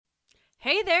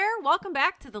Hey there, welcome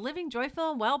back to the Living Joyful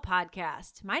and Well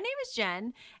podcast. My name is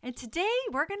Jen, and today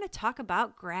we're going to talk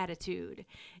about gratitude.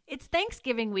 It's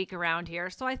Thanksgiving week around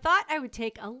here, so I thought I would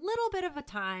take a little bit of a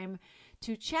time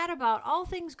to chat about all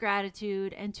things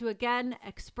gratitude and to again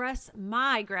express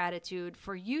my gratitude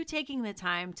for you taking the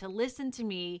time to listen to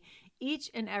me each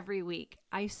and every week.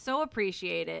 I so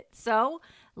appreciate it. So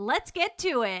let's get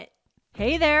to it.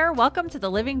 Hey there, welcome to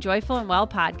the Living Joyful and Well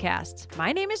podcast.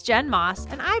 My name is Jen Moss,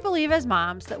 and I believe as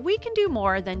moms that we can do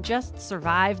more than just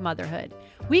survive motherhood.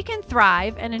 We can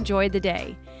thrive and enjoy the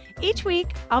day. Each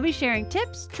week, I'll be sharing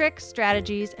tips, tricks,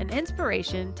 strategies, and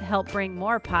inspiration to help bring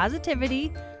more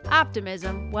positivity,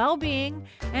 optimism, well-being,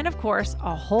 and of course,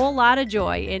 a whole lot of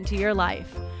joy into your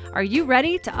life. Are you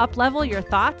ready to up-level your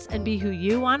thoughts and be who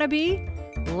you want to be?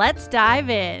 Let's dive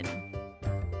in.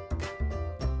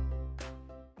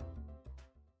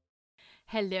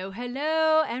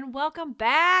 Hello, and welcome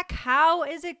back. How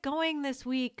is it going this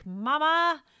week,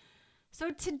 mama?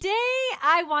 So today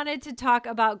I wanted to talk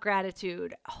about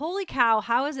gratitude. Holy cow,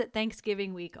 how is it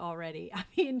Thanksgiving week already? I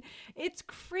mean, it's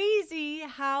crazy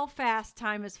how fast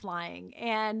time is flying.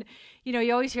 And,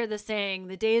 you always hear the saying,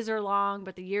 the days are long,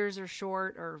 but the years are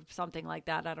short, or something like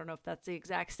that. I don't know if that's the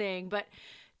exact saying, but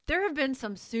there have been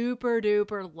some super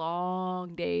duper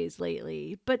long days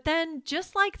lately, but then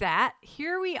just like that,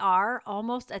 here we are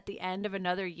almost at the end of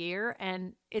another year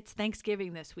and it's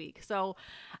Thanksgiving this week. So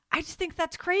I just think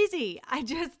that's crazy. I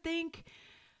just think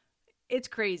it's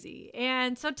crazy.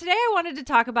 And so today I wanted to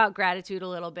talk about gratitude a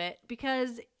little bit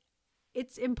because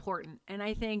it's important. And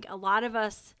I think a lot of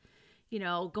us,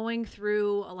 going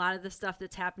through a lot of the stuff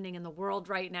that's happening in the world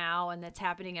right now and that's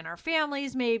happening in our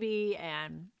families maybe,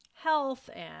 and health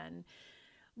and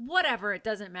whatever, it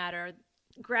doesn't matter.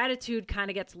 Gratitude kind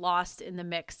of gets lost in the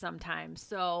mix sometimes.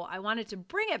 So I wanted to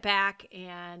bring it back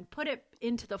and put it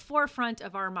into the forefront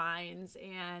of our minds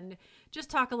and just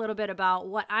talk a little bit about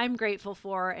what I'm grateful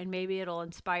for, and maybe it'll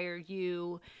inspire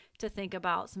you to think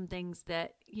about some things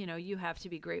that, you have to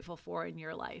be grateful for in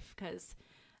your life, because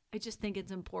I just think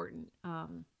it's important.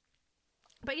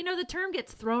 But the term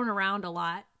gets thrown around a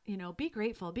lot. Be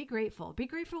grateful, be grateful, be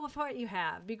grateful for what you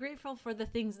have, be grateful for the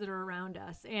things that are around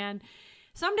us. And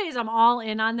some days I'm all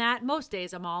in on that. Most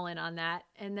days I'm all in on that.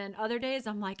 And then other days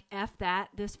I'm like, F that,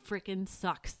 this freaking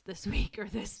sucks this week, or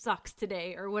this sucks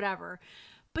today, or whatever.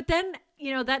 But then,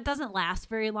 that doesn't last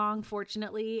very long,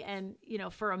 fortunately. And,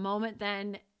 for a moment,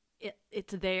 then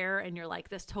it's there and you're like,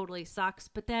 this totally sucks.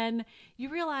 But then you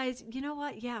realize, you know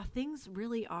what? Yeah, things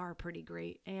really are pretty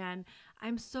great. And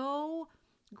I'm so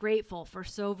grateful for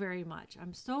so very much.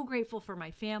 I'm so grateful for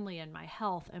my family and my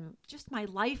health and just my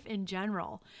life in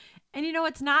general. And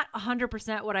it's not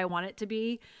 100% what I want it to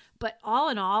be, but all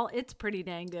in all, it's pretty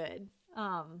dang good.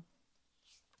 And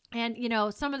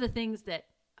some of the things that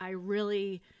I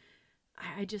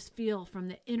just feel from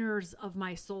the inners of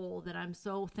my soul that I'm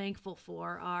so thankful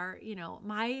for are,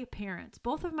 my parents.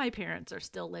 Both of my parents are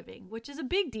still living, which is a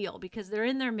big deal because they're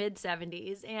in their mid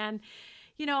 70s. And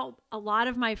a lot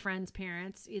of my friends'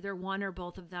 parents, either one or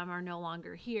both of them, are no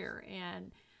longer here.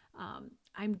 And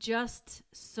I'm just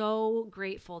so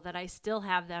grateful that I still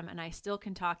have them and I still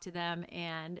can talk to them,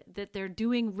 and that they're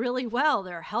doing really well.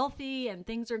 They're healthy and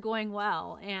things are going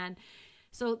well. And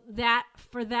so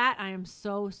for that, I am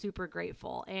so super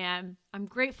grateful. And I'm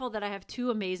grateful that I have two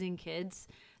amazing kids.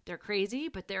 They're crazy,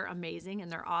 but they're amazing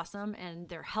and they're awesome and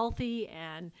they're healthy.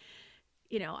 And,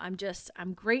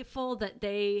 I'm grateful that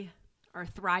they are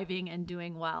thriving and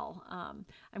doing well.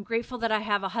 I'm grateful that I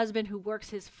have a husband who works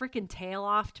his freaking tail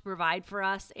off to provide for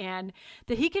us, and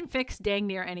that he can fix dang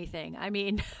near anything. I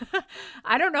mean,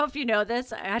 I don't know if you know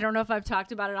this. I don't know if I've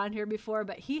talked about it on here before,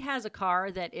 but he has a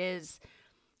car that is,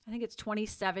 I think it's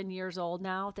 27 years old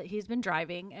now that he's been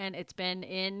driving, and it's been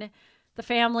in the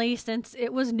family since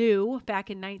it was new back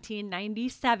in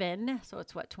 1997. So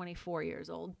it's 24 years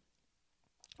old.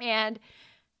 And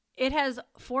it has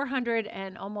 400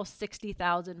 and almost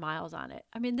 60,000 miles on it.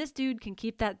 I mean, this dude can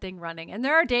keep that thing running. And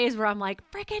there are days where I'm like,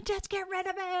 freaking just get rid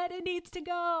of it. It needs to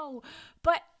go.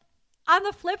 But on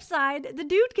the flip side, the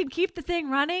dude can keep the thing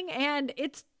running and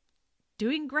it's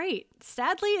doing great.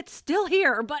 Sadly, it's still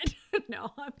here, but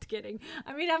no, I'm kidding.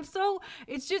 I mean,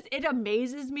 it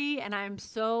amazes me, and I'm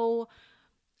so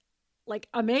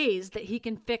amazed that he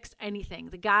can fix anything.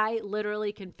 The guy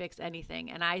literally can fix anything.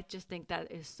 And I just think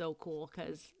that is so cool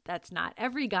because that's not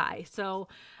every guy. So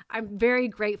I'm very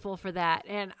grateful for that.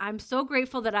 And I'm so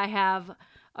grateful that I have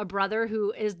a brother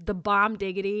who is the bomb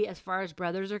diggity as far as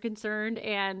brothers are concerned.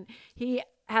 And he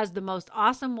has the most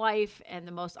awesome wife and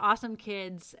the most awesome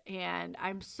kids. And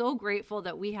I'm so grateful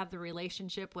that we have the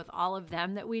relationship with all of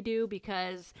them that we do,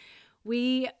 because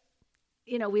we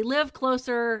we live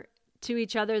closer to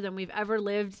each other than we've ever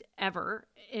lived ever,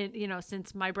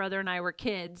 since my brother and I were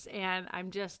kids. And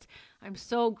I'm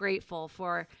so grateful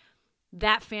for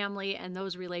that family and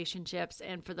those relationships,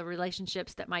 and for the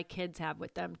relationships that my kids have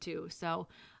with them too. So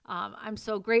I'm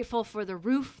so grateful for the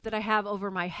roof that I have over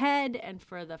my head, and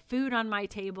for the food on my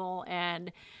table,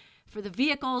 and for the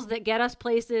vehicles that get us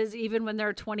places even when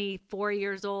they're 24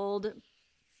 years old.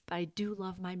 I do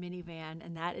love my minivan,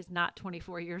 and that is not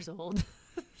 24 years old.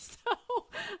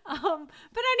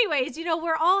 But anyways,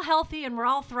 we're all healthy and we're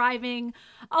all thriving,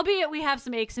 albeit we have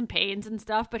some aches and pains and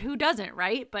stuff, but who doesn't,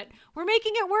 right? But we're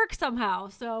making it work somehow.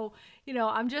 So,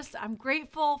 I'm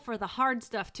grateful for the hard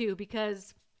stuff too,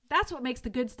 because that's what makes the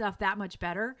good stuff that much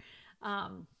better.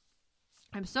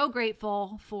 I'm so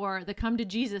grateful for the Come to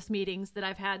Jesus meetings that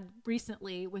I've had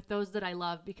recently with those that I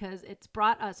love, because it's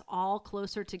brought us all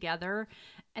closer together,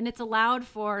 and it's allowed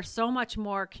for so much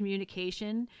more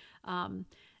communication.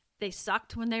 They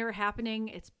sucked when they were happening.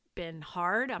 It's been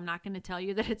hard. I'm not going to tell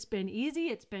you that it's been easy.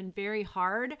 It's been very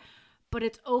hard, but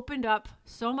it's opened up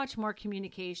so much more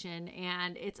communication,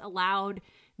 and it's allowed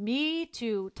me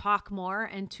to talk more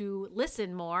and to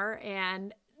listen more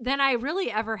and than I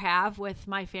really ever have with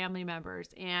my family members.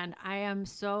 And I am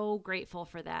so grateful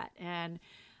for that. And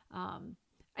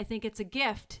I think it's a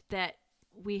gift that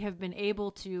we have been able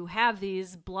to have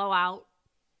these blowout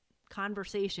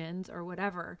conversations or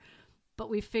whatever, but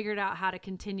we've figured out how to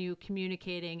continue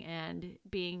communicating and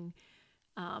being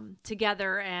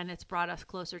together, and it's brought us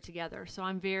closer together. So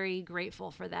I'm very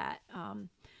grateful for that.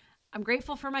 I'm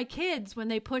grateful for my kids when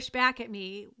they push back at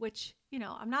me, which,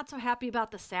 I'm not so happy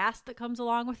about the sass that comes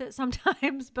along with it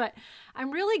sometimes, but I'm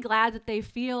really glad that they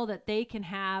feel that they can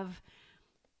have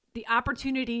the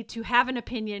opportunity to have an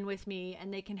opinion with me,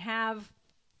 and they can have,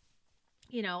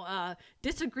 a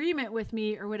disagreement with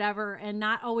me or whatever, and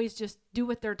not always just do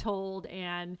what they're told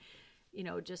and,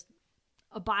 just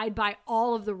abide by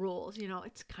all of the rules.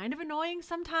 It's kind of annoying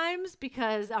sometimes,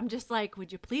 because I'm just like,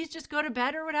 would you please just go to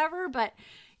bed or whatever? But,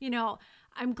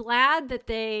 I'm glad that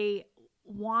they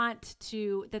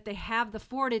that they have the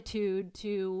fortitude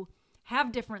to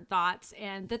have different thoughts,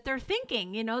 and that they're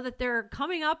thinking, that they're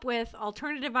coming up with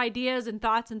alternative ideas and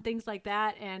thoughts and things like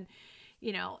that. And,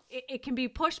 it can be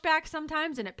pushed back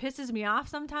sometimes, and it pisses me off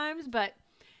sometimes, but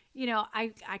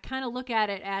I kind of look at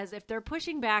it as, if they're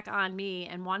pushing back on me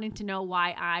and wanting to know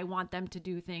why I want them to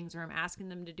do things, or I'm asking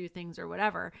them to do things or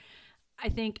whatever, I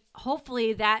think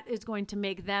hopefully that is going to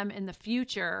make them in the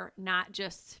future not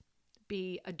just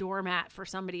be a doormat for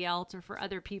somebody else or for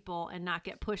other people, and not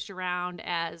get pushed around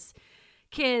as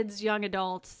kids, young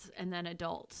adults, and then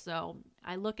adults. So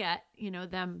I look at,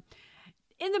 them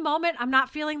in the moment. I'm not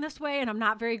feeling this way, and I'm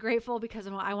not very grateful, because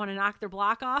I want to knock their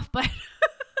block off, but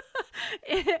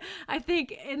I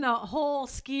think in the whole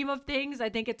scheme of things, I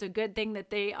think it's a good thing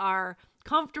that they are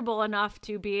comfortable enough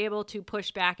to be able to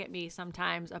push back at me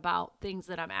sometimes about things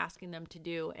that I'm asking them to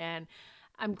do. And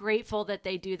I'm grateful that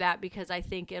they do that, because I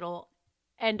think it'll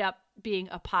end up being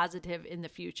a positive in the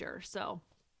future. So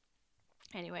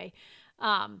anyway,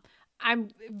 I'm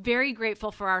very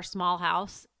grateful for our small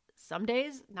house. Some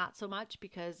days, not so much,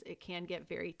 because it can get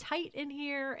very tight in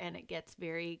here and it gets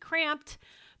very cramped.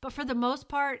 But for the most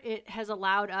part, it has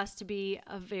allowed us to be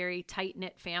a very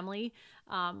tight-knit family.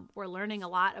 We're learning a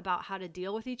lot about how to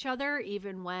deal with each other,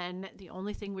 even when the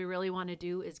only thing we really want to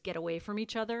do is get away from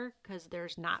each other, because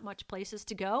there's not much places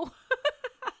to go.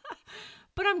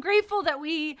 But I'm grateful that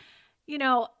we,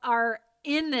 are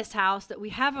in this house, that we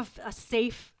have a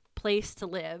safe place to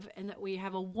live, and that we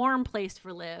have a warm place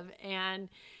for live. And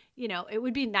it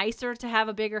would be nicer to have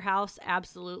a bigger house,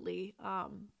 absolutely.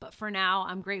 But for now,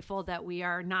 I'm grateful that we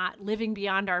are not living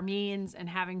beyond our means and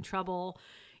having trouble,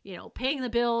 paying the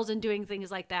bills and doing things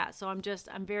like that. So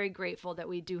I'm very grateful that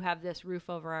we do have this roof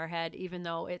over our head, even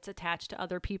though it's attached to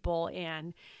other people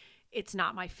and it's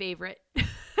not my favorite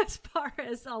as far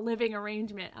as a living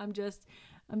arrangement.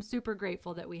 I'm super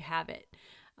grateful that we have it.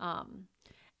 And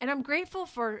I'm grateful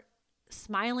for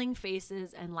smiling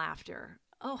faces and laughter.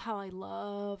 Oh, how I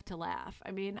love to laugh.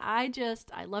 I mean, I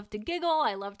love to giggle.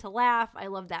 I love to laugh. I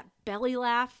love that belly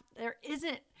laugh.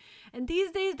 And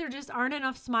these days there just aren't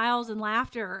enough smiles and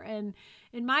laughter. And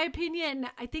in my opinion,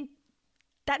 I think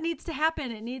that needs to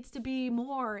happen. It needs to be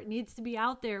more. It needs to be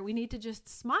out there. We need to just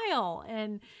smile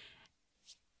and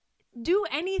do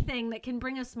anything that can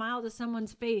bring a smile to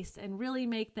someone's face and really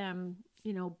make them,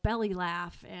 belly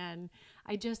laugh. And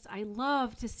I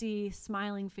love to see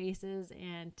smiling faces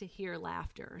and to hear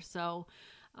laughter. So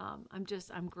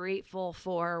I'm grateful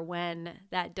for when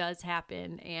that does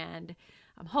happen, and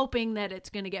I'm hoping that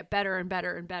it's going to get better and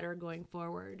better and better going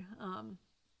forward.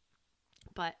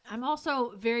 But I'm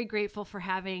also very grateful for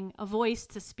having a voice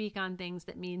to speak on things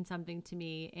that mean something to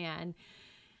me. And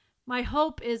my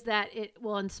hope is that it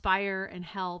will inspire and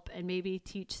help and maybe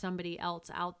teach somebody else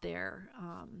out there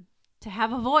to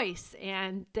have a voice,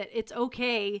 and that it's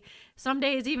okay. Some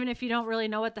days, even if you don't really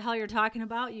know what the hell you're talking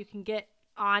about, you can get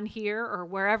on here or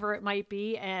wherever it might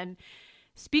be and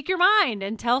speak your mind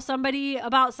and tell somebody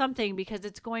about something, because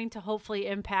it's going to hopefully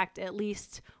impact at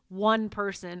least one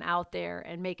person out there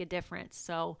and make a difference.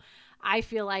 So I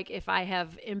feel like if I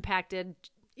have impacted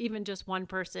even just one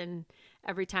person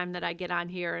every time that I get on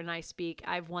here and I speak,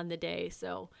 I've won the day.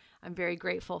 So I'm very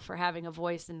grateful for having a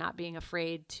voice and not being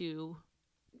afraid to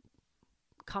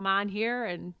come on here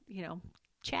and,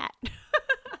 chat.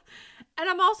 And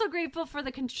I'm also grateful for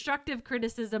the constructive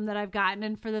criticism that I've gotten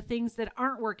and for the things that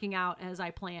aren't working out as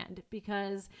I planned,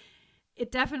 because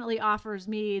it definitely offers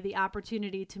me the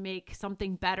opportunity to make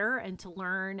something better and to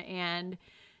learn and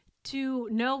to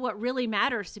know what really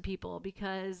matters to people.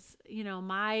 Because,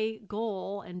 my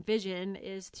goal and vision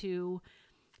is to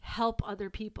help other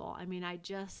people. I mean, I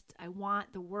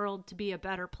want the world to be a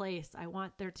better place. I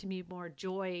want there to be more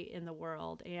joy in the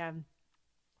world, and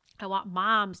I want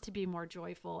moms to be more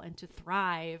joyful and to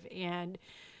thrive, and,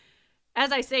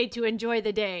 as I say, to enjoy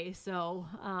the day. So,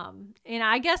 and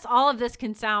I guess all of this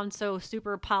can sound so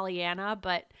super Pollyanna,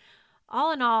 but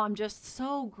all in all, I'm just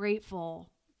so grateful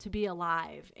to be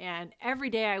alive. And every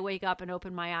day I wake up and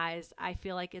open my eyes, I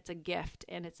feel like it's a gift,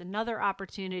 and it's another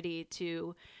opportunity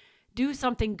to do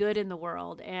something good in the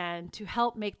world and to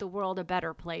help make the world a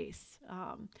better place.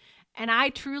 And I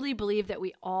truly believe that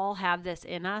we all have this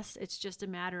in us. It's just a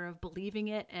matter of believing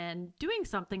it and doing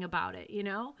something about it,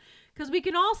 because we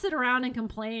can all sit around and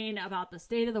complain about the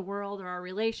state of the world or our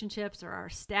relationships or our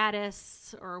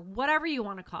status or whatever you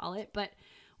want to call it. But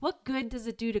what good does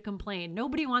it do to complain?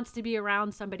 Nobody wants to be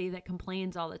around somebody that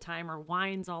complains all the time or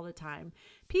whines all the time.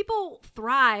 People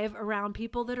thrive around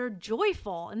people that are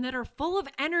joyful and that are full of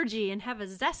energy and have a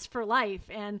zest for life.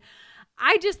 And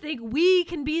I just think we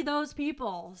can be those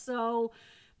people. So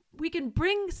we can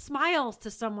bring smiles to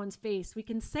someone's face. We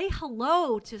can say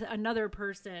hello to another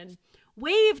person,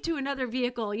 wave to another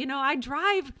vehicle. I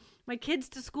drive my kids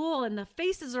to school and the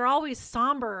faces are always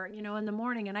somber, in the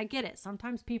morning. And I get it.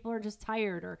 Sometimes people are just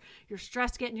tired, or you're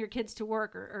stressed getting your kids to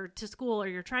work or to school, or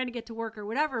you're trying to get to work or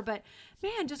whatever. But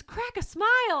man, just crack a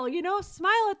smile,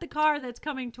 smile at the car that's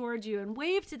coming towards you and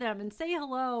wave to them and say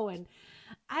hello. And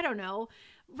I don't know,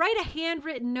 write a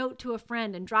handwritten note to a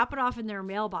friend and drop it off in their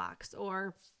mailbox,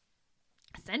 or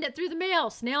send it through the mail,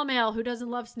 snail mail. Who doesn't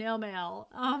love snail mail?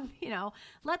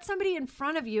 Let somebody in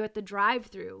front of you at the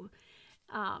drive-through.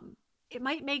 It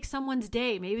might make someone's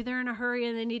day. Maybe they're in a hurry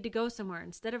and they need to go somewhere.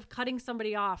 Instead of cutting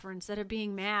somebody off, or instead of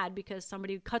being mad because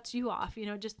somebody cuts you off,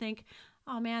 just think,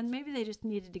 oh man, maybe they just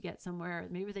needed to get somewhere.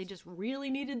 Maybe they just really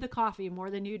needed the coffee more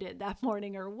than you did that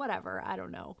morning, or whatever. I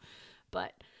don't know.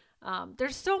 But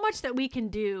there's so much that we can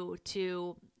do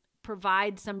to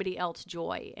provide somebody else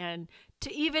joy, and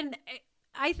to even,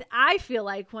 I feel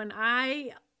like when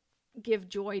I give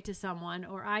joy to someone,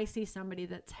 or I see somebody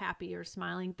that's happy or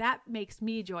smiling, that makes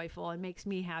me joyful and makes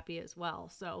me happy as well.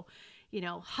 So,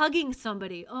 hugging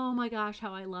somebody, oh my gosh,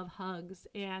 how I love hugs.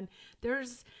 And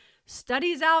there's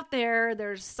studies out there,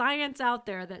 there's science out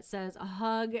there that says a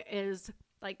hug is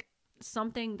like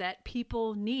something that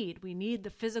people need. We need the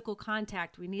physical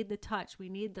contact. We need the touch. We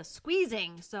need the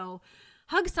squeezing. So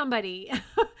hug somebody,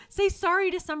 say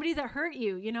sorry to somebody that hurt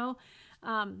you.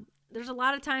 There's a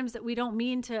lot of times that we don't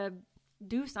mean to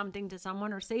do something to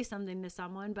someone or say something to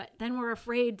someone, but then we're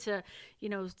afraid to,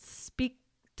 speak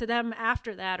to them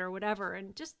after that or whatever.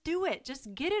 And just do it.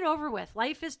 Just get it over with.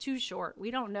 Life is too short.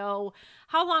 We don't know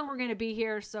how long we're going to be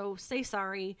here. So say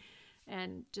sorry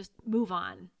and just move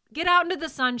on. Get out into the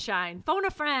sunshine. Phone a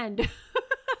friend.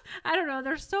 I don't know.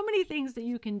 There's so many things that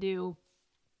you can do.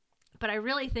 But I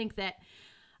really think that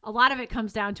a lot of it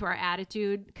comes down to our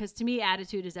attitude, because to me,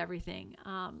 attitude is everything.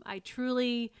 I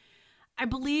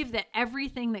believe that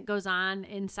everything that goes on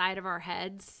inside of our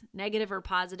heads, negative or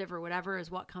positive or whatever,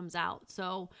 is what comes out.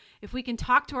 So if we can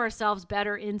talk to ourselves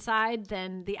better inside,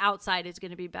 then the outside is going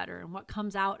to be better, and what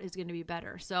comes out is going to be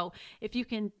better. So if you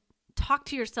can talk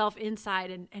to yourself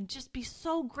inside and just be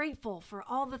so grateful for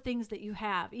all the things that you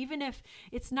have, even if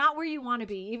it's not where you want to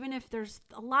be, even if there's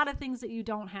a lot of things that you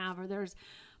don't have, or there's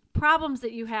problems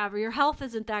that you have, or your health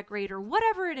isn't that great, or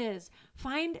whatever it is,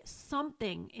 find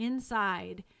something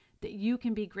inside that you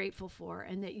can be grateful for,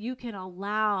 and that you can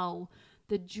allow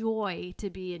the joy to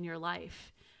be in your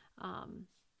life.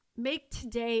 make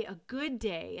today a good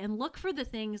day and look for the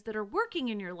things that are working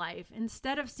in your life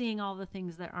instead of seeing all the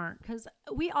things that aren't, because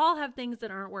we all have things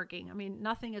that aren't working. I mean,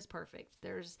 nothing is perfect.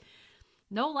 There's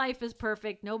no life is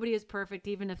perfect. Nobody is perfect,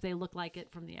 even if they look like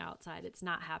it from the outside. It's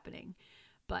not happening.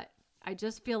 But I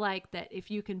just feel like that if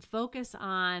you can focus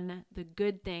on the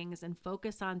good things and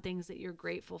focus on things that you're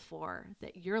grateful for,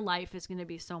 that your life is going to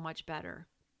be so much better.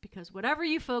 Because whatever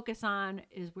you focus on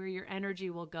is where your energy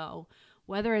will go,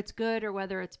 whether it's good or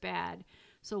whether it's bad.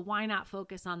 So why not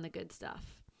focus on the good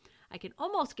stuff? I can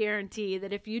almost guarantee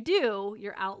that if you do,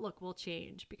 your outlook will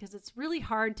change, because it's really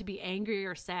hard to be angry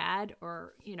or sad,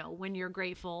 or, when you're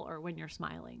grateful or when you're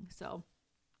smiling. So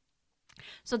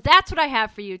that's what I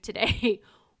have for you today.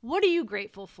 What are you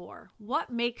grateful for?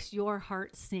 What makes your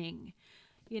heart sing?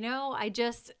 I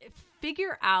just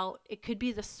figure out, it could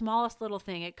be the smallest little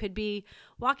thing. It could be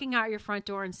walking out your front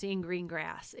door and seeing green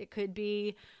grass. It could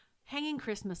be hanging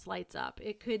Christmas lights up.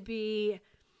 It could be,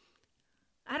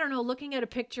 I don't know, looking at a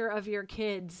picture of your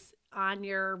kids on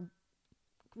your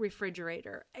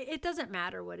refrigerator. It doesn't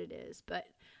matter what it is, but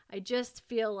I just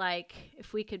feel like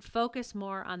if we could focus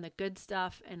more on the good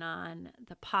stuff and on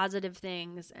the positive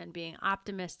things and being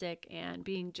optimistic and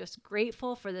being just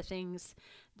grateful for the things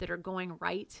that are going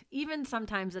right, even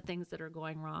sometimes the things that are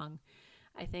going wrong,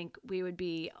 I think we would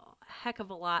be a heck of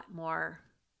a lot more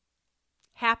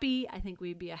happy. I think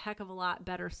we'd be a heck of a lot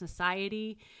better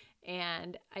society.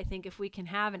 And I think if we can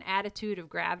have an attitude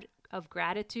of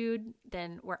gratitude,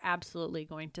 then we're absolutely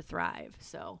going to thrive.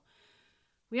 So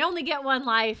we only get one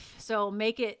life, so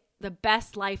make it the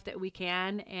best life that we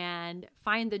can and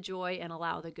find the joy and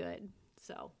allow the good.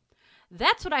 So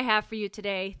that's what I have for you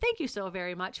today. Thank you so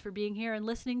very much for being here and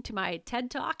listening to my TED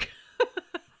Talk.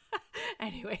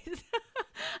 Anyways,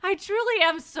 I truly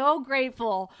am so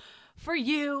grateful for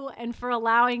you and for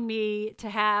allowing me to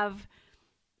have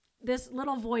this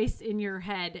little voice in your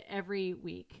head every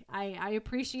week. I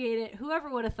appreciate it. Whoever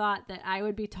would have thought that I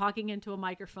would be talking into a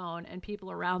microphone and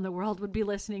people around the world would be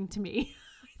listening to me?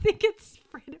 I think it's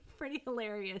pretty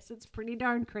hilarious. It's pretty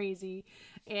darn crazy.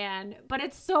 But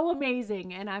it's so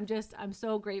amazing. And I'm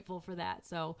so grateful for that.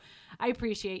 So I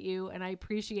appreciate you and I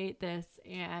appreciate this.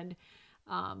 And,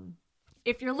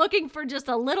 if you're looking for just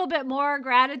a little bit more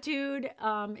gratitude,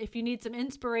 if you need some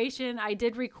inspiration, I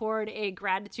did record a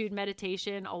gratitude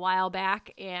meditation a while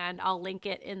back, and I'll link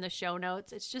it in the show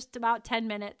notes. It's just about 10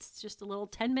 minutes, just a little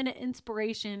 10-minute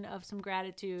inspiration of some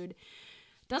gratitude.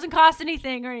 Doesn't cost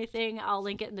anything or anything. I'll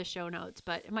link it in the show notes,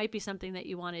 but it might be something that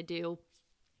you want to do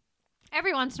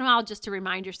every once in a while just to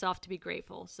remind yourself to be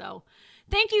grateful. So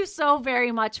thank you so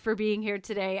very much for being here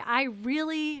today. I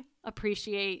really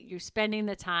appreciate you spending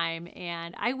the time,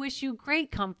 and I wish you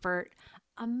great comfort,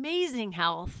 amazing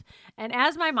health, and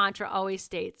as my mantra always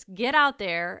states, get out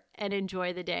there and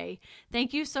enjoy the day.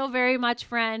 Thank you so very much,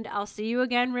 friend. I'll see you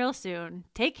again real soon.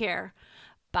 Take care.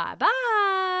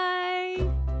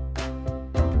 Bye-bye.